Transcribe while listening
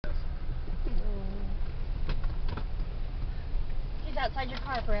outside your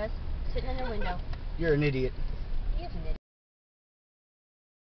car, Perez. Sitting in your window. You're an idiot. He is an idiot.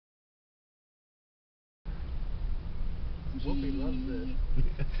 Wolfie loves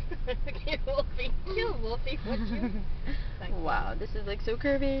this. Cute Wolfie. Cute Wolfie. Would you? Wow, this is like so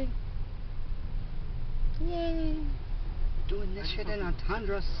curvy. Yay. Doing this shit in a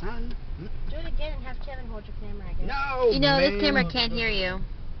tundra, son. Do it again and have Kevin hold your camera, I guess. No, You know, man. this camera can't hear you.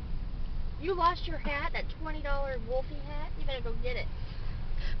 You lost your hat, that $20 Wolfie hat? You better go get it.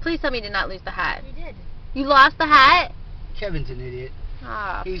 Please tell me you did not lose the hat. You did. You lost the hat? Kevin's an idiot.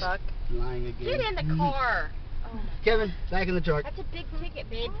 Ah, He's fuck. lying again. Get in the car. Oh my Kevin, back in the truck. That's a big ticket,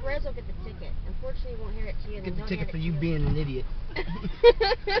 babe. Perez will get the ticket. Unfortunately, he won't hear it to you. Get the Don't ticket hand for it you to being an idiot.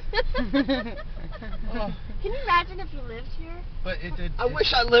 Can you imagine if you lived here? But it did. I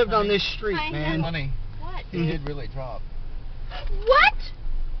wish I lived on this street, I know. man. Honey, What? it did really drop. What?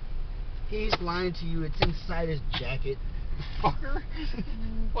 He's lying to you. It's inside his jacket. Fucker.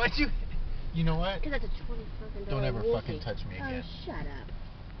 Why'd you? You know what? Because that's a $20 fucking Don't ever Wolfie. fucking touch me again. Oh, shut up.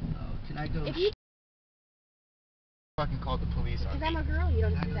 Oh, can I go? If you Fucking called the police on Because me. I'm a girl, you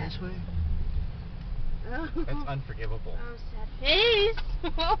don't Can I do go that. this way? Oh. That's unforgivable. Oh, sad face.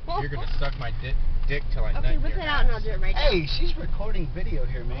 You're gonna suck my dick till I nut Okay, in whip your it out and ass. I'll do it right now. Hey, she's recording video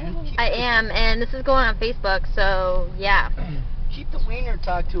here, man. Oh. I am, and this is going on Facebook, so yeah. Keep the wiener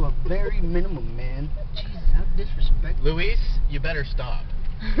talk to a very minimum, man. Jesus, how disrespectful. Luis, you better stop.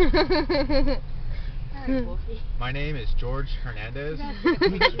 Alright, Wolfie. My name is George Hernandez.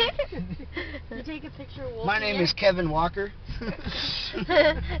 You take a picture of Wolfie. My name is Kevin Walker.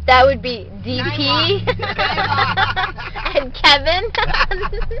 That would be DP and Kevin.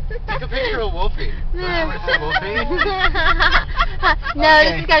 Take a picture of Wolfie. Wolfie? No,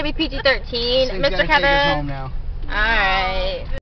 Okay. this has got to be PG-13, Thing's Mr. gotta take us Kevin. home now. All right.